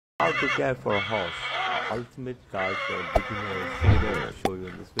How to care for a horse. Ultimate guide for beginners. I'll show you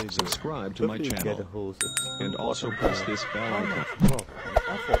in this video. Subscribe to my Before you get a channel horse, it's and also press this bell icon. work and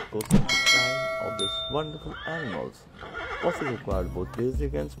effort goes into the time of these wonderful animals. Horses require both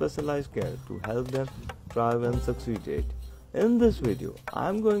basic and specialized care to help them thrive and succeed. In this video, I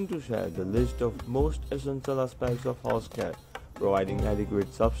am going to share the list of most essential aspects of horse care, providing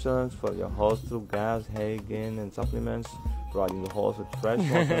adequate substance for your horse through grass, hay, grain, and supplements, providing the horse with fresh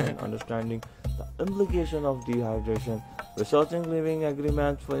water and understanding the implication of dehydration, researching living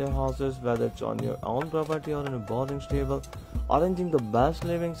agreements for your horses, whether it's on your own property or in a boarding stable, arranging the best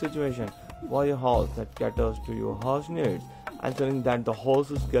living situation for your horse that caters to your horse needs, ensuring that the horse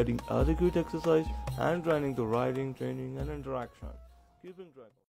is getting adequate exercise and training to riding, training, and interaction. Keeping track.